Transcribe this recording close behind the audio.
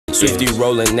Swifty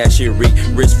rolling, that shit reek.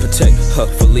 Rich protect,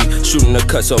 fully. Shooting the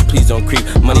cut, so please don't creep.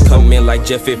 Money come in like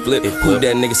Jeff it flip. Who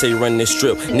that nigga say run this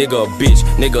strip? Nigga a bitch,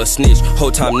 nigga a snitch.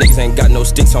 Whole time niggas ain't got no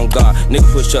sticks on God.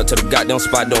 Nigga push up to the goddamn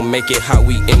spot, don't make it how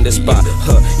we in the spot.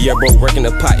 Yeah, bro, working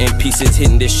the pot in pieces,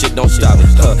 hitting this shit, don't stop.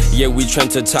 Yeah, we trend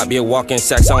to top, yeah, walking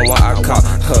sacks, I don't want our cop.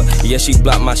 Yeah, she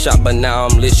blocked my shot, but now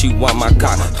I'm lit, she want my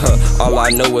cock. All I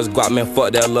know is guap, man,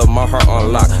 fuck that love, my heart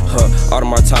on lock. All of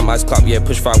my time, ice clock, yeah,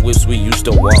 push 5 whips, we used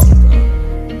to walk.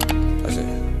 That's it.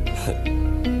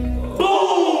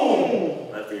 Boom!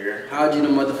 Hadj in the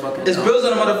motherfucking. It's Billz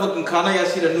on the motherfucking Carla. Y'all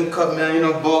see the new cup, man. You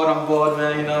know, bored, I'm bored,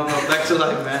 man. You know, back to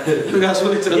life, man. We got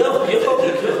Swouly to the.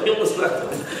 Yo, what's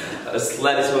up?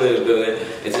 Slightest Swouly is good.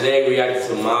 And today we reacted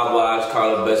to my wives,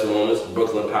 Carla Best Moments,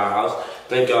 Brooklyn Powerhouse.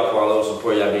 Thank y'all for all the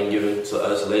support y'all been giving to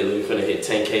us lately. We finna hit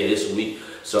 10K this week,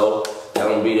 so y'all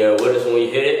gonna be there with us when we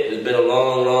hit it. It's been a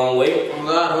long, long wait. Oh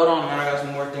God, hold on, man. I got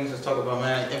some more things to talk about,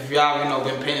 man. If y'all, you know,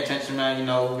 been paying attention, man, you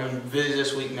know, we've been busy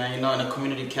this week, man. You know, in the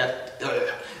community tab, you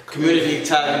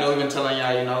know, we've been telling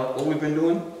y'all, you know, what we've been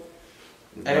doing.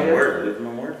 We've been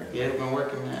working. Yeah, we've been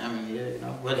working, man. I mean, yeah, you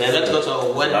know, let's go to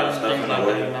a wedding and things like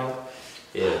that, you know.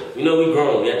 Yeah, you know, we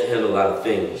grown. We have to handle a lot of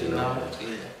things, you know.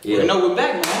 Yeah. You know, we're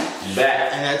back, man.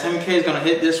 Back. And that 10K is gonna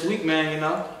hit this week, man, you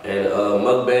know. And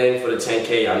mukbang for the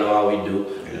 10K. I know how we do.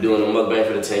 We're doing a mukbang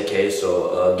for the 10K,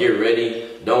 so get ready.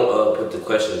 Don't put the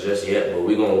questions just yet, but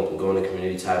we're gonna go in the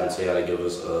community tab and tell y'all to give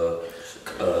us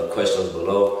questions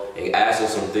below and ask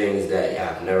us some things that y'all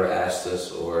have never asked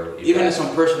us, or even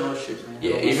some personal shit, man.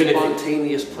 Yeah, even if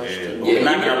spontaneous questions. Yeah, we're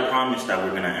not gonna promise that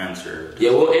we're gonna answer.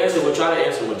 Yeah, we'll answer. We'll try to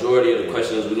answer the majority of the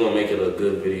questions. We're gonna make it a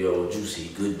good video, juicy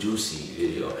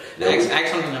video. Now, ask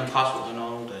something impossible, you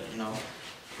know. That you know,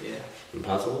 yeah.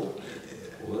 Impossible?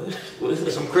 Yeah. What is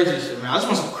it? Some crazy shit, man. I just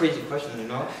want some crazy questions, you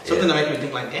know. Something that makes me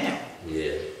think like, damn.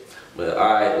 Yeah. But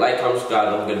all right, like, comment, subscribe.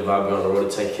 Don't forget to vibe on the road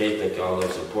to 10K. Thank y'all for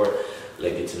the support.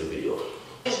 Let's get to the video.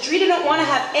 Drita don't want to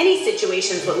have any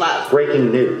situations with love.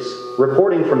 Breaking news.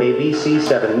 Reporting from ABC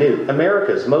 7 News.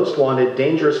 America's most wanted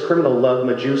dangerous criminal Love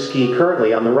Majewski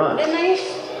currently on the run. And I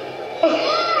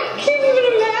can't even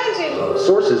imagine.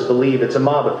 Sources believe it's a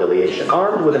mob affiliation.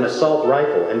 Armed with an assault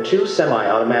rifle and 2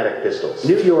 semi-automatic pistols.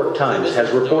 New York Times has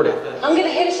reported. I'm going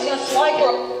to hit her. She's going to slide for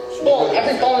a ball.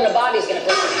 Every bone in the body is going to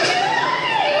burst.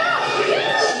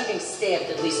 She's being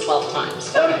stabbed at least 12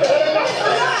 times.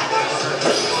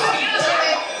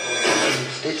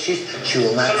 She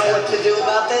will not. I don't know what to do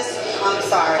about this. I'm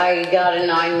sorry. I got a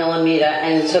 9mm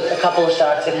and took a couple of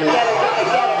shots at him. Get her.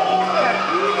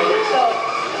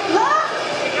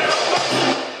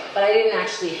 But I didn't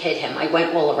actually hit him. I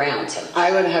went all around him.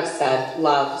 I would have said,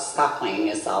 love, stop playing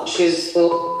yourself. She's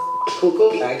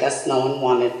cuckoo. I guess no one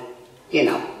wanted, you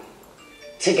know,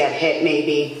 to get hit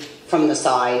maybe from the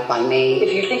side by me.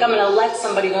 If you think I'm going to let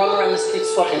somebody roam around the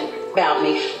streets talking about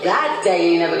me, that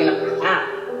day ain't never going to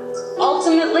happen.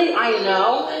 Ultimately, I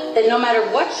know that no matter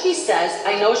what she says,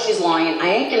 I know she's lying. I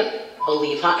ain't gonna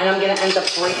believe her, and I'm gonna end up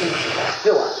breaking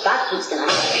through her. That's what's gonna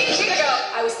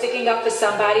happen. I was sticking up for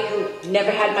somebody who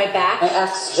never had my back. I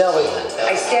asked Joey.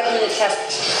 I stabbed him in the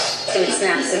chest, and it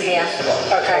snaps in half.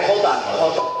 Okay, hold on.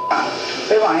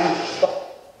 Rewind.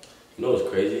 You know what's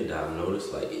crazy that I've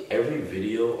noticed? Like, every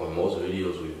video, or most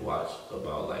videos we've watched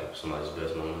about, like, somebody's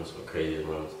best moments or craziest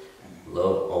moments,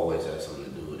 love always has something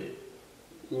to do with it.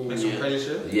 Like some crazy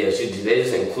shit? Yeah, they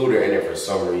just include her in it for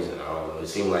some reason. I don't know. It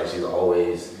seems like she's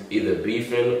always either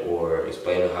beefing or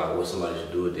explaining what somebody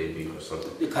should do with their beef or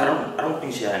something. I don't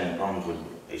think she had any problems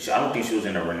with. I don't think she was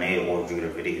in a Renee or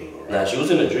Drita video. Right? Nah, she was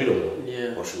in a Drita one.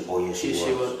 Yeah. Or she was. She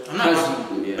was. I'm not.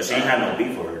 But she ain't had no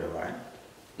beef with her, though, right?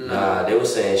 Nah, they were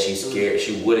saying she's scared.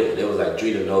 She wouldn't. They was like,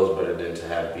 Drita knows better than to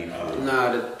have beef.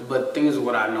 But the thing is,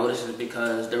 what I noticed is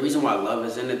because the reason why Love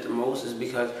is in it the most is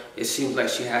because it seems like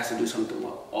she has to do something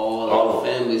with all the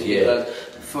families. Yeah. Because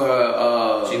for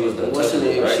she was the what's her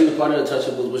name? Right? She was part of the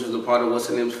Touchables, which was a part of what's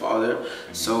her name's father.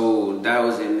 So that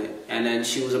was in it, and then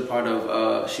she was a part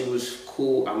of. She was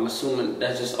cool. I'm assuming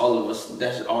that's just all of us.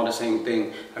 That's just all the same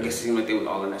thing. I guess it seemed like they was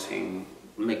all in the same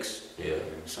mix. Yeah.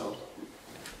 So.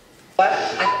 But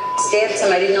I stabbed him.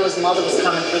 I didn't know his mother was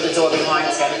coming through the door behind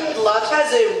him. Love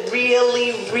has a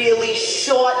really, really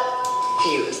short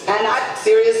fuse. And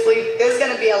seriously, there's going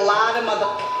to be a lot of mother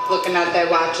looking at their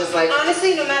watches like...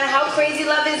 Honestly, no matter how crazy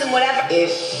Love is and whatever...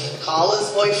 If Carla's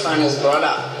boyfriend is brought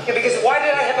up... Yeah, because why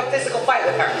did I have a physical fight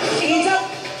with her? He's up...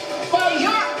 Well,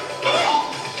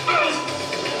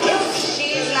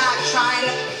 she's not trying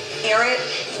to hear it.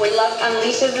 When Love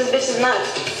unleashes this bitch's nuts.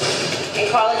 And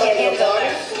Carla can't handle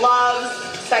her. Love's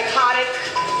psychotic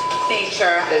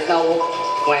nature. There's no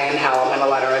way in hell I'm gonna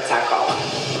let her attack Carla.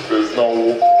 There's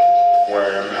no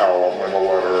explain how I'm gonna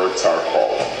let her attack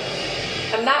Carla.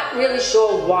 I'm not really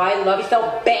sure why Lovey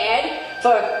felt bad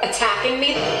for attacking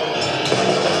me.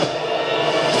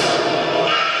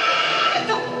 What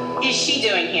the is she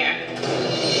doing here?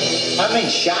 I'm in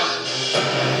shock.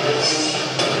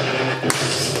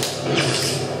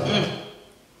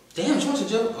 Damn, she wants to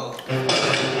joke. Oh.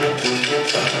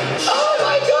 Oh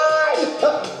my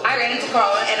God! I ran into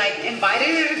Carla and I invited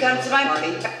her to come to my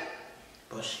party.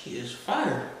 But she is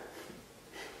fire.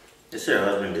 This her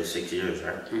husband did 6 years,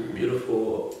 right?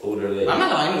 Beautiful older lady. I'm not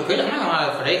gonna lie, I'm not gonna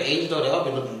lie, for their age though, they all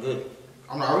be looking good.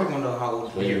 I really wonder how old.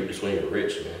 It's when you're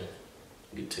rich, man.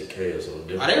 You take care of something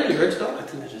different. Are they really rich though? I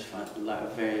think they're just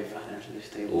very financially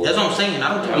stable. That's what I'm saying.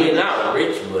 I mean, not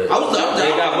rich, but they got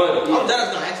money. I was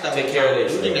gonna ask that. Take care of their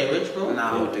children. You think they rich, bro? Nah,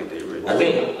 I don't think they rich. I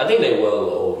think they well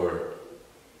over.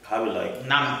 Probably like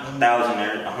 100,000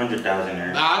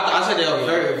 there. I said they were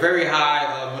very, very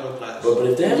high middle class. But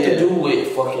if they have to do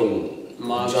with fucking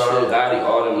John Gotti,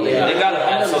 all them niggas, they gotta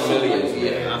have some millions.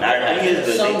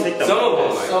 Some of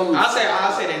them. I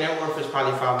say their net worth is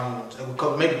probably $5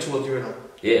 million, maybe 2 or 3 of them.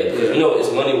 Yeah, because you know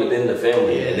it's money within the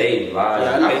family, and they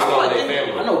lie based on their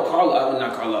family. I know Carla,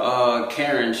 not Carla,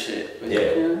 Karen shit. Yeah.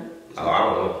 Karen? Oh, I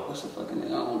don't know. What's the fucking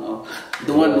name? I don't know.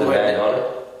 The one the bad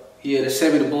daughter. Yeah, the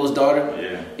Sammy the Bull's daughter.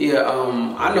 Yeah.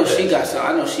 I know she got some.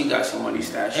 I know she got some money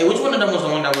stashed. Hey, which one of them was the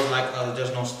one that was like,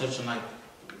 there's no snitching, like?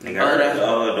 The one that's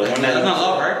not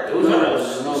love, right? It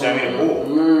was Sammy the Bull.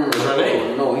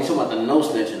 Renee. No, he's talking about the no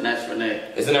snitching. That's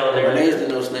Renee. Isn't that Renee? Renee's the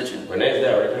no snitching. Renee's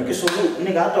that right? So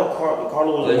nigga, I thought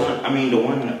Carla was the one. I mean, the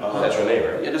one. That's Renee,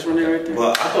 right? Yeah, that's Renee right there.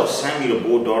 But I thought Sammy the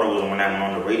Bull daughter was the one that went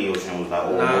on the radio show and was like,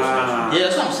 oh, yeah,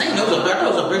 that's what I'm saying. That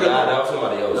was a bigger. Nah, that was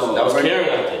somebody else. No, that was Karen,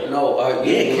 I think. No,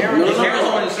 Karen.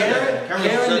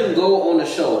 Karen didn't go on the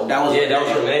show. That was that was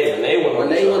Renee. Renee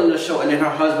went on the show, and then her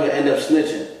husband ended up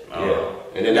snitching. Yeah.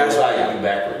 And then that's why you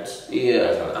backwards.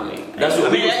 Yeah, I mean, the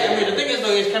thing is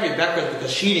though, it can be backwards because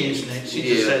she didn't snitch. She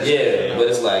just said, but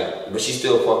it's like, but she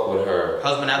still fuck with her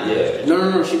husband after. Yeah.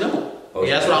 No, she don't. Oh,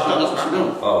 yeah, that's what I thought. She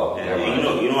don't. Oh, yeah,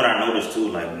 you know what I noticed too?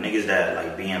 Like niggas that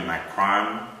like being like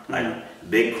crime, like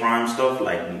big crime stuff,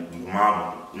 like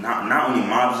mob, not only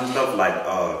mobs and stuff, like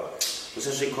what's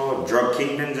that shit called? Drug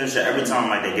kingpins and shit. Every time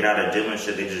like they get out of jail and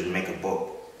shit, they just make a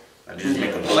book. They just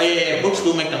make a book. Oh yeah, books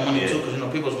do make that money too, because you know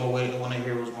people's gonna wait when they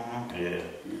hear what's going on. Yeah.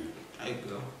 There you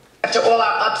go. After all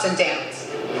our ups and downs.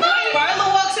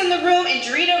 Carla walks in the room and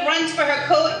Drita runs for her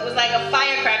coat. It was like a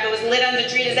firecracker. It was lit under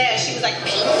Drita's ass. She was like,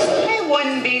 I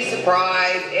wouldn't be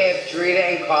surprised if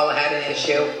Drita and Carla had an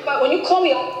issue. But when you call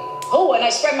me a hoe and I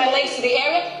spread my legs to the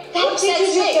area, that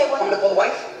upsets me. Want me to call the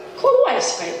wife? Call the wife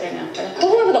right now. Call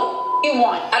whoever the you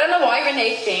want. I don't know why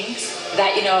Renee thinks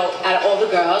that, you know, out of all the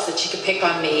girls that she could pick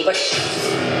on me, but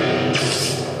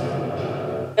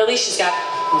at least she's got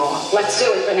wrong. Let's do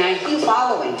it, Renee. Are you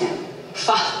following him?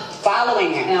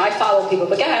 Following him. Now I follow people,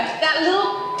 but go ahead. That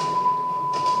little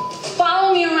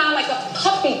follow me around like a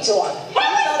puppy dog. That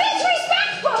was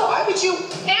disrespectful. Why would you?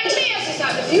 Answer me,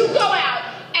 if you go out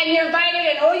and you're invited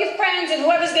and all your friends and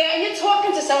whoever's there and you're talking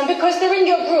to someone because they're in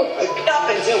your group. Pick up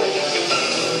and do it.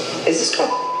 Is this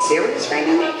serious right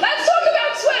now? Let's talk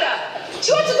about Twitter.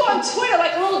 She wants to go on Twitter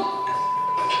like a little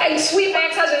and sweet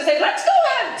ex-husband and say, let's go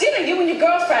have dinner, you and your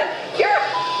girlfriend. You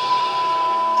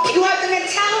have the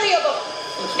mentality of a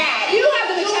man. You have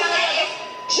the mentality of a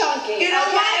junkie. You know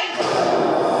what?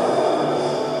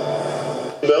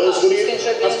 Billz, what do you?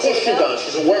 Of course she does.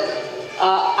 She's a worker.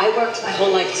 I worked my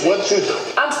whole life too. What you do?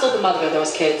 I'm still the mother of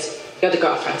those kids. You're the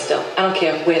girlfriend still. I don't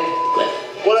care where they live.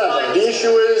 Whatever. The issue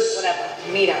is, whatever.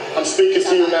 Meet her. I'm speaking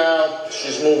to you now.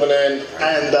 She's moving in,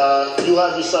 and you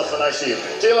have yourself a nice evening.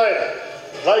 See you later.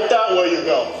 Right down where you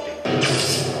go.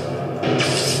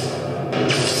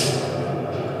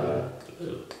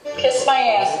 Kiss my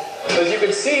ass. As you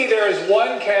can see, there is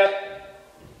one cat.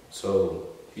 So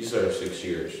you served 6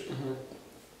 years,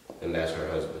 and that's her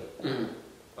husband.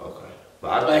 Okay,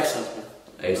 but Ex-husband.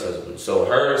 Ex-husband. So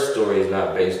her story is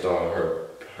not based on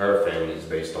her family; it's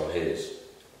based on his.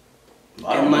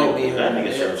 It might be that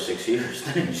nigga served 6 years.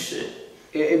 Shit.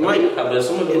 It might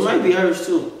be hers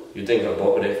too. You think her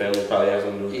both of their families probably has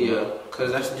something to do with it? Yeah,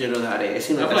 because that's generally how they. It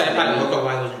seems I like feel like that's I broke up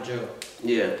while I was in jail.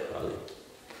 Yeah, probably.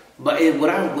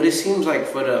 But what it seems like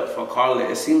for Carla,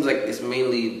 it seems like it's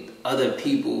mainly other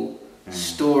people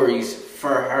stories for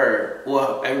her.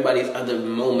 Well, everybody's other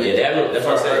moments. Yeah, that's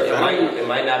what I'm saying. It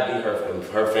might not be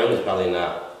her family's probably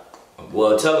not.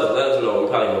 Well, tell us, let us know. We're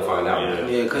probably gonna find out.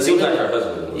 Yeah, because it seems like her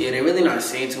husband. Yeah, they're really not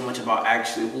saying too much about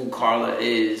actually who Carla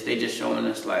is. They just showing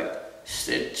us like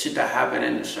shit that happened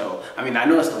in the show. I mean, I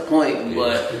know that's the point,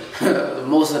 but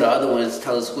most of the other ones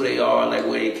tell us who they are, like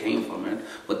where they came from and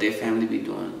what their family be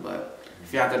doing. But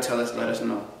if y'all could tell us, let us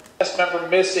know. Cast member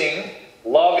missing,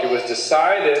 Love, it was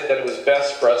decided that it was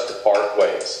best for us to part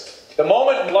ways. The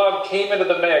moment Love came into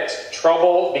the mix,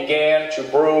 trouble began to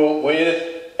brew with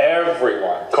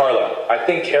everyone. Carla, I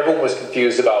think everyone was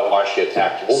confused about why she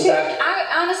attacked you. What was that?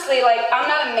 I honestly, like, I'm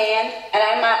not a man, and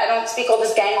I don't speak all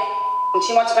this gang. And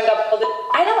she wants to bring up all this.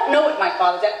 I don't know what my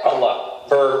father did. Allah,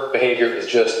 her behavior is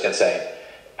just insane.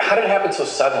 How did it happen so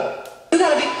suddenly? You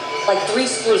gotta be like 3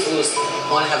 screws loose.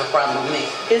 Want to have a problem with me?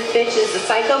 This bitch is a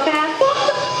psychopath. Walk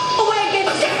the away and get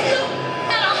dead,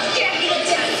 and I'll stab you to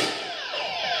death.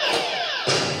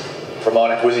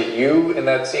 Ramona, was it you in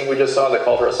that scene we just saw that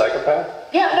called her a psychopath?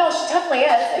 Yeah, no, she definitely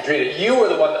is. Adrita, you were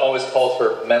the one that always calls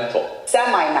her mental.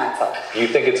 Semi-mental. You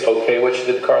think it's okay what she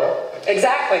did to Carla?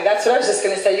 Exactly. That's what I was just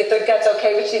going to say. You think that's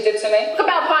okay what she did to me? Talk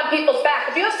about behind people's back.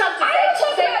 If you have something to say, I don't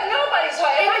talk about nobody's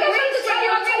way. If I got something to say,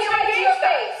 I'll tell you right to your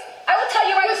face. I will tell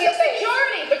you right to your face.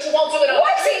 Security, but you won't do it on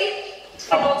What? TV.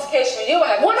 An altercation with you.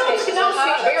 I have One altercation, no,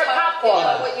 you're a top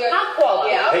caller. Top caller.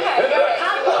 Yeah, okay. You're a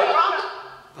top caller.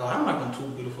 Oh, I'm not gonna two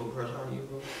beautiful girls. How are you,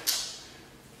 bro?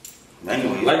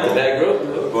 Anyway, Like the bad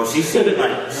girl? Well, she seemed like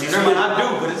I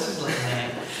do, but it's just like,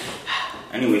 man.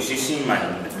 Anyway, she seemed like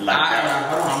Hold on,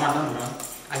 I'm not done, bro.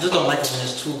 I just don't like it when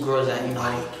there's 2 girls that, you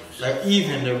know, like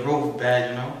even they're both bad,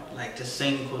 you know, like the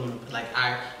same equivalent. Like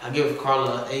I give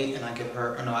Carla an 8 and I give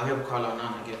Carla a 9,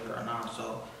 I give her a 9.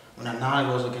 So when a 9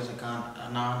 goes against a 9,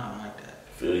 I don't like that.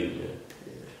 Feel you,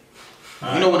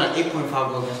 man. You know when an 8.5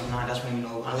 goes against a 9, that's when you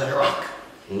know I let it rock.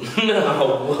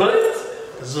 No, what?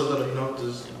 This is a little, you know,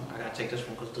 I gotta take this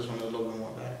one because this one is a little bit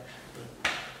more bad.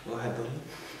 But go ahead, buddy.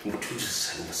 What you just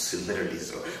said was literally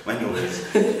so. But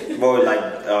anyways, boy,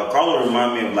 like Carla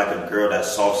remind me of like a girl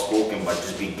that's soft spoken but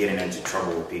just be getting into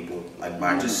trouble with people, like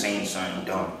by just saying something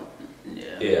dumb.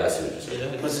 Yeah, I see what you're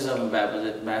saying. Puts herself in a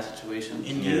bad situation.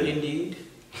 Indeed.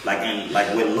 Like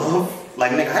with Love,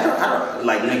 like nigga,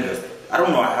 I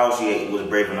don't know how she was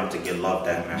brave enough to get Love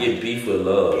that man. Get beef with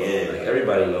Love. Yeah, like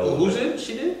everybody knows. Who's it?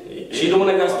 She did? She the one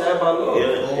that got stabbed by Love.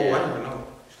 Yeah. Oh, I never know.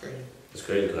 It's crazy. It's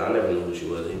crazy because I never knew who she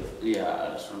was either. Yeah,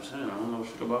 that's what I'm saying. I don't know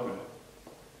shit about her.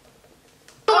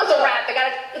 Who was a rat that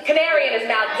got a canary in his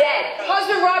mouth, dead?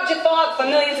 Husband robbed your father for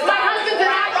millions of My dollars. husband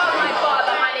did not rob my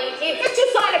father, honey. He did you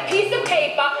sign a piece of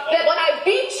paper that when I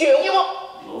beat you, you won't.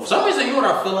 For some reason, you know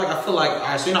what I feel like? I feel like,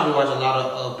 I see now we watch a lot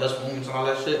of Best Moments and all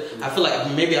that shit. I feel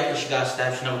like maybe after she got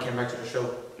stabbed, she never came back to the show.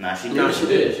 Nah, she did. No, she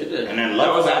did. And then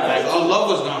Love was back. Oh, Love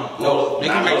was gone. No,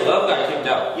 Love got kicked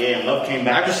out. Yeah, and Love came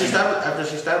back. After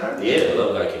she stabbed her? Yeah,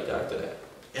 Love got kicked out after that.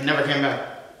 It never came back.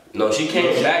 No, she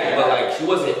came back, but like she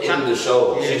wasn't in the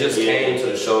show. She just came to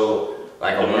the show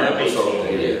like on one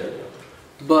episode. Yeah.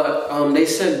 But they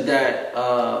said that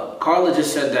Carla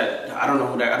just said that I don't know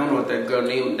what that girl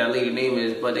name, that lady name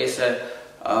is, but they said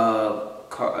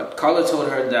Carla told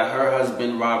her that her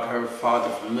husband robbed her father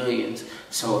for millions.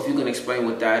 So if you can explain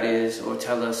what that is, or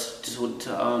tell us just what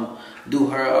to do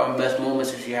her best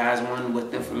moments if she has one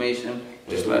with information.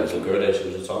 Just like the girl that she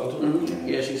was just talking to. Mm-hmm.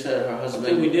 Yeah, she said her husband. I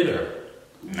think we did her.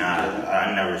 Nah,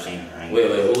 I never seen her. Wait,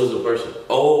 who was the person?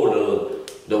 Oh,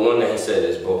 the one that he said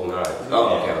is both knives.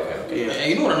 Oh, okay. Yeah.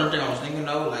 You know what another thing I was thinking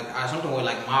though? Like something with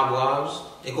like mob wives.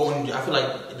 They go in. I feel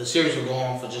like the series will go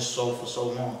on for so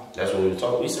long. That's what we were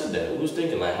talking. We said that. We was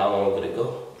thinking like, how long could it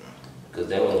go? Because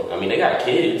they don't. I mean, they got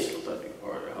kids.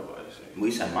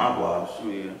 We said mob wives.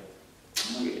 Yeah.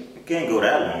 It can't go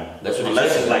that long. That's what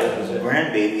unless it's like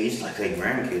grandbabies, like their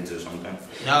grandkids or something.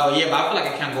 No, yeah, but I feel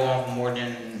like it can't go on for more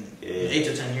than 8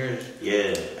 to 10 years.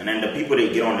 Yeah, and then the people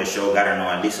that get on the show gotta know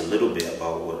at least a little bit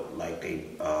about what like they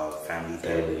family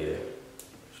thing. Yeah.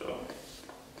 So.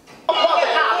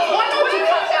 Why don't you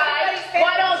cut guys?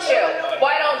 Why don't you?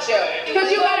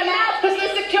 Because you got a mouth. Because the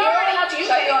security.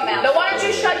 Shut your mouth. No, why don't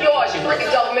you shut yours? You freaking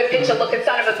Doberman bitch, you looking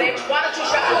son of a bitch. Why don't you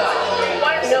shut yours?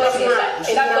 Why don't you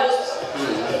shut yours?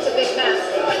 It's a big mess.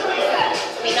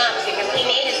 I mean, not because he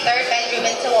made his 3rd bedroom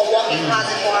into a walk-in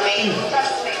closet for me.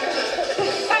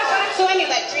 So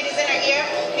anyway, Drita's in her ear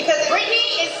because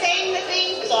Brittany is saying the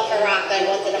things off her rock and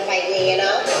wanted to fight me, you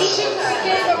know? He should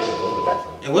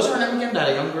And what's her name again?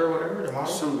 That young girl, whatever, the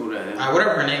model?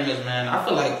 Whatever her name is, man. I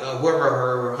feel like whoever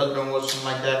her husband was,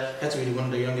 something like that, had to be one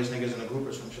of the youngest niggas in the group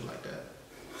or some shit like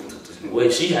that.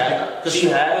 Wait, she had a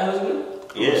husband?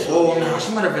 Yeah. Oh, no,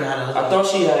 she might have been had a husband. I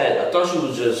thought she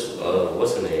was just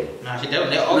what's her name? Nah, she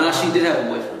did have a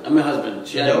boyfriend. I mean, husband.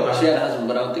 She had a husband,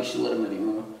 but I don't think she with him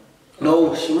anymore.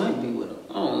 No, she might be with him.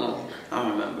 I don't know. I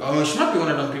don't remember. Oh, she might be one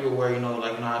of them people where,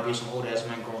 I'd be some old ass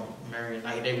man going married.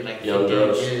 Like, they be like, young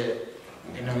girls. Yeah.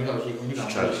 You know,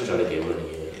 She's trying to get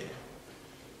money.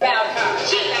 About her.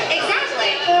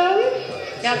 Exactly.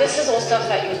 Now this is all stuff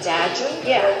that your dad drew?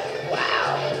 Yeah.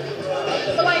 Wow.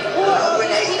 But like, who are all these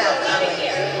people out of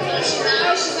here? No, she's not.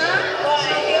 Oh, she's not?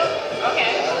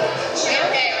 Okay.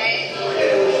 Okay, right?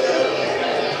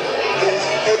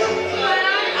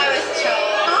 I was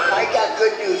told. I got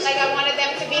good news. Like, I wanted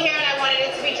them to be here and I wanted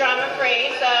it to be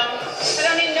drama-free, so I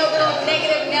don't need no little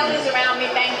negative Nellies around me,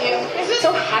 thank you. I'm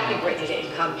so happy Brittany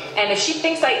didn't come. And if she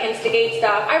thinks I instigate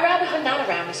stuff, I'd rather her not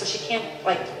around me so she can't,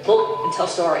 like, bull and tell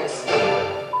stories.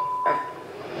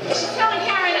 She's telling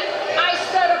Karen I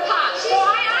stirred a pot. So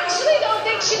I actually don't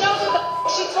think she knows what the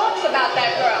she talks about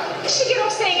that girl. She get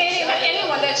off saying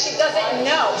anyone that she doesn't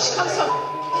know. She comes from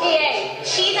PA.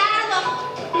 She's out of the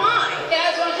mind.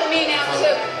 That's one for me now,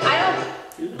 too. I don't...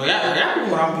 But yeah,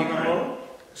 people around people, bro.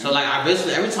 So like, I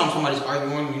basically every time somebody's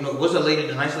arguing, you know, what's the lady,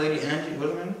 the nice lady, Angie,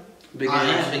 what's her name? Big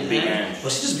Angie.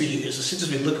 But she just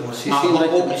be looking when she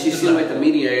seemed like the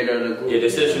mediator of the group. Yeah, they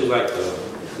said she was like the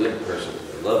good person,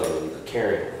 the loving, the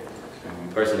caring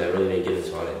person that really didn't get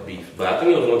into all that beef. But I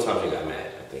think it was one time she got mad. I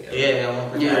think. Okay.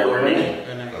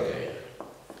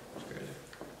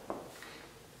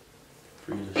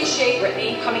 Appreciate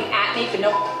Brittany coming at me for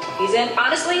no reason.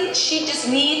 Honestly, she just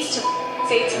needs to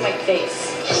say it to my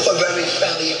face. We're very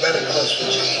friendly and very close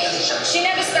with Gina. She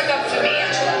never stuck up for me,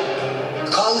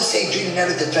 Angela. Carla said Gina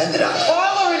never defended us.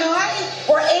 Carla and I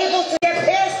were able to get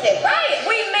past it. Right,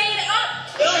 we made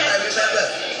up. I remember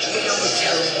Gina was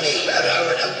telling me about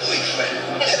her and her boyfriend.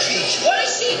 What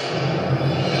is she?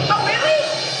 Oh, really?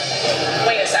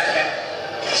 Wait a second.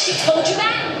 She told you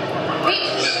that? We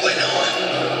went on.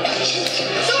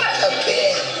 So what?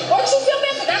 Why don't you feel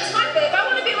bad? That's my thing. If I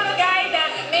want to be with a guy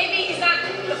that maybe he's not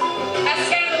the best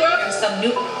guy in the world. There's some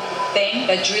new thing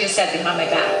that Drita said behind my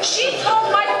back. She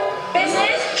told my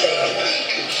business.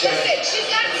 Listen, she's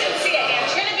not sincere, and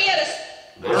she's gonna be at a.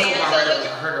 I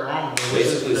heard it wrong.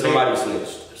 Basically, somebody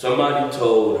snitched. Somebody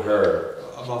told her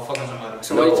about fucking somebody.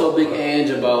 Somebody told Big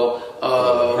Ange about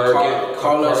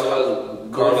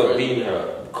Carla beating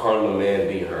her. Carla man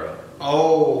beat her up.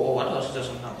 Oh, I thought she said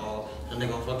something about the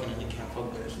nigga fucking and they can't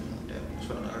fuck with her or something like that. That's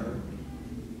what I heard.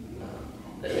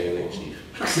 That ain't chief.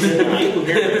 She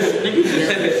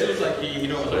was like, you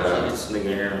know what I'm saying? This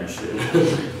nigga hair and shit.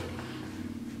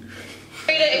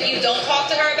 If you don't talk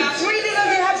to her about Rita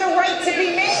doesn't have the right to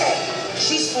be mad.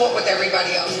 She's fought with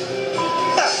everybody else.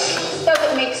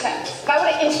 Doesn't make sense. If I would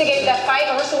have instigated that fight,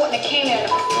 Marissa wouldn't have came in a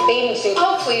bathing suit.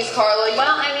 Oh, please, Carla.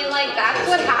 Well, I mean, like, that's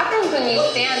what happens when you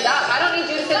stand up. I don't need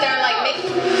you to sit there and, like, make...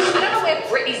 I don't know where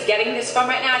Brittany's getting this from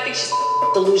right now. I think she's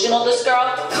delusional, this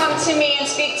girl. Come to me and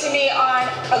speak to me on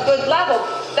a good level.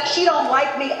 That she don't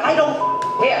like me, I don't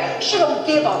care. She don't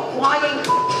give a flying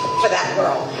for that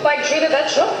girl. Like, Drita,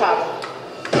 that's your problem.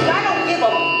 I don't give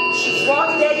a she's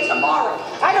wrong day tomorrow.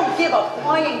 I don't give a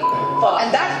flying fuck.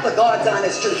 And that's the God's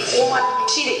honest truth. Want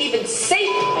she to even say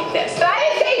like this. But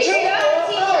I didn't say Drita.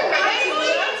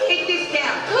 Take this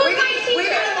down. Who's my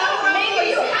teacher?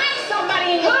 Maybe you have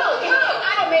somebody in your book.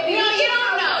 I don't, maybe you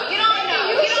don't know. You don't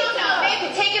know.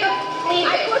 Maybe take it or leave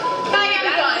it. I am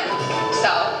done. So,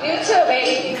 you too,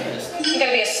 baby. I'm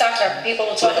gonna be a sucker.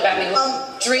 People will talk about me.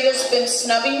 Drita's been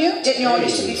snubbing you? Didn't you all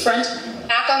used to be friends?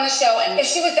 Back on the show, and if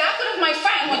she was that good of my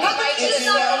friend, when I should have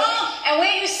known. And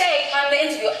where you say on the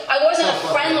interview, I wasn't a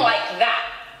friend like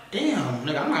that. Damn,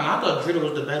 nigga, I thought Drita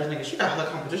was the baddest nigga. She got hella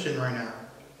competition right now.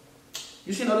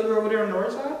 You seen the other girl over there on the right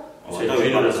side? Oh, I thought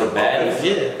you know the baddest?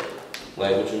 Yeah.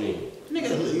 Like, what you mean?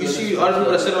 Nigga, you see other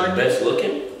people that sit right there? Best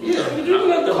looking? Yeah. You're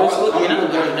not the best looking. I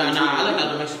like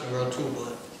that the Mexican girl too,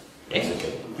 but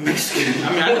Mexican. I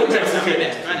mean, I know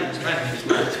Mexican. Spanish.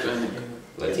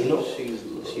 Latino? She's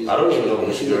I don't even know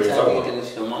what she's already talking about.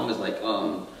 Her mom is like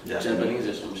Japanese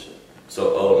or some shit.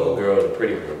 So, the girl, the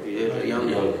pretty girl. Yeah, the young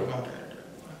girl.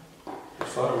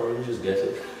 Fine, bro, you just guess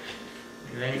it.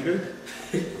 It ain't good.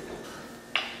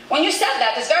 When you said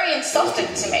that, it's very insulting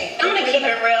to me. I'm gonna keep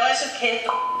it real. Let's just hit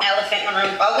the elephant in the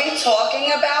room. Are we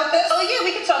talking about this? Oh yeah,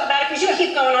 we can talk about it because you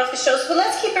keep going off the shows, but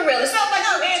let's keep it real. It's not like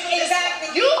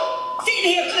Exactly. You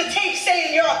sitting here to the tape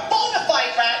saying you're a bona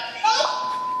fide rat.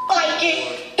 Oh, like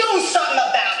it. Do something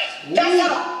about it. That's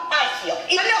how I feel.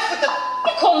 Enough with the.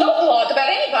 I call no blog about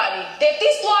anybody. If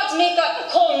these blogs make up, I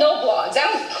call no blogs. I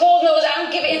don't call those. I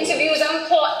don't give interviews. I don't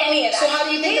call any of that. So how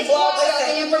do you think the blogs got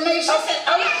the information?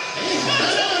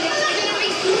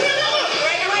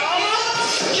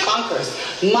 Bonkers.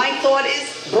 My thought is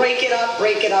break it up,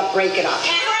 break it up, break it up.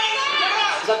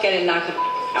 Look at it, knock it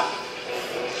out.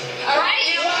 All right.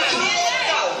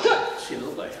 She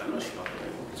looked like I know she looked like.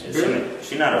 She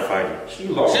She not a fighter. She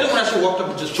lost. She the one that she walked up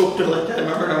and just choked her like that.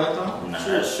 Remember that one time? Nah,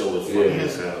 that shit was funny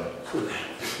as hell.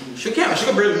 She can't. She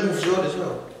can barely move short as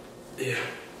well. Yeah.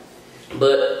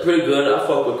 But pretty good. I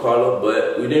fuck with Carla,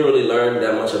 but we didn't really learn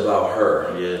that much about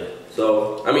her. Yeah.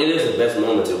 So, I mean, it is the best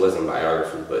moment. It wasn't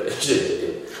biography, but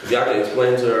if y'all can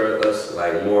explain to us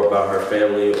like more about her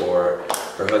family or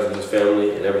her husband's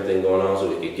family and everything going on, so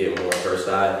we could get more of her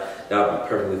side, that would be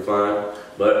perfectly fine.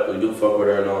 But we do fuck with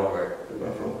her and all, right?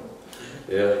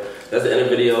 Yeah. That's the end of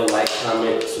the video. Like,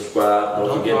 comment, subscribe.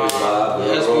 Don't forget to vibe.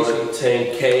 We're on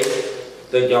 10K.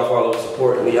 Thank y'all for all the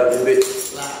support, and we out this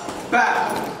bitch.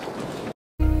 Bye.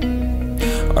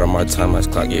 Out of my time as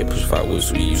clock, yeah, push 5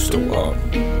 wheels, we used to walk.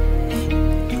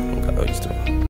 I used to